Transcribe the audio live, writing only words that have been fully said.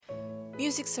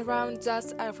Music surrounds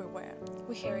us everywhere.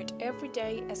 We hear it every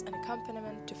day as an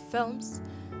accompaniment to films,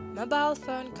 mobile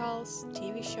phone calls,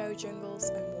 TV show jingles,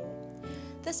 and more.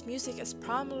 This music is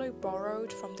primarily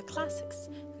borrowed from the classics,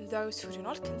 and those who do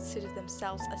not consider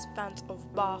themselves as fans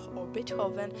of Bach or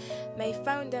Beethoven may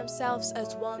find themselves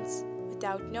as ones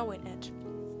without knowing it.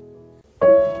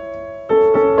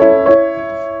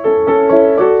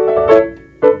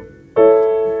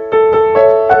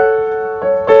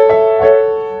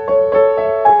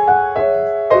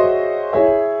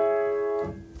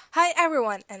 Hi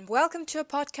everyone, and welcome to a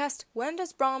podcast When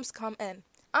Does Brahms Come In?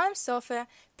 I'm Sophia,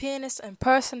 pianist and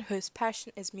person whose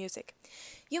passion is music.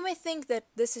 You may think that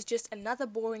this is just another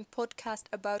boring podcast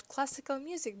about classical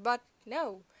music, but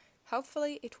no,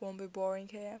 hopefully it won't be boring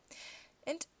here.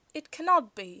 And it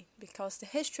cannot be, because the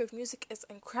history of music is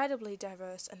incredibly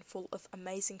diverse and full of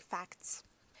amazing facts.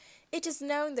 It is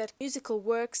known that musical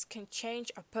works can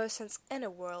change a person's inner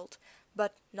world,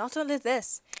 but not only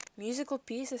this, musical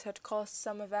pieces had caused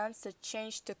some events that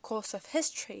changed the course of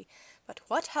history. But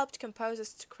what helped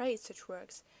composers to create such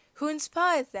works? Who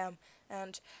inspired them?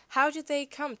 And how did they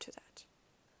come to that?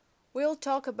 We'll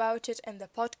talk about it in the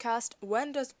podcast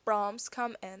When Does Brahms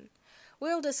Come In?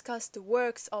 We'll discuss the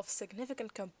works of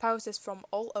significant composers from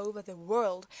all over the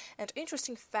world and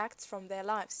interesting facts from their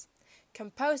lives.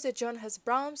 Composer Johannes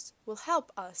Brahms will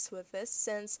help us with this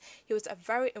since he was a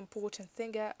very important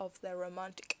figure of the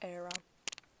Romantic era.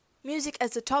 Music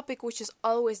is a topic which is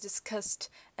always discussed,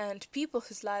 and people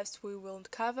whose lives we will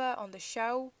cover on the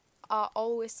show are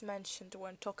always mentioned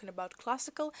when talking about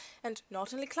classical and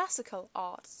not only classical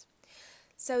arts.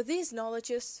 So these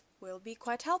knowledges will be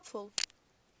quite helpful.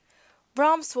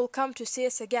 Brahms will come to see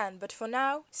us again, but for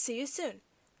now, see you soon.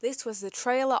 This was the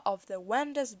trailer of the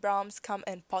When Does Brahms Come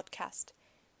In podcast.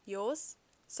 Yours,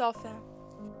 Sophia.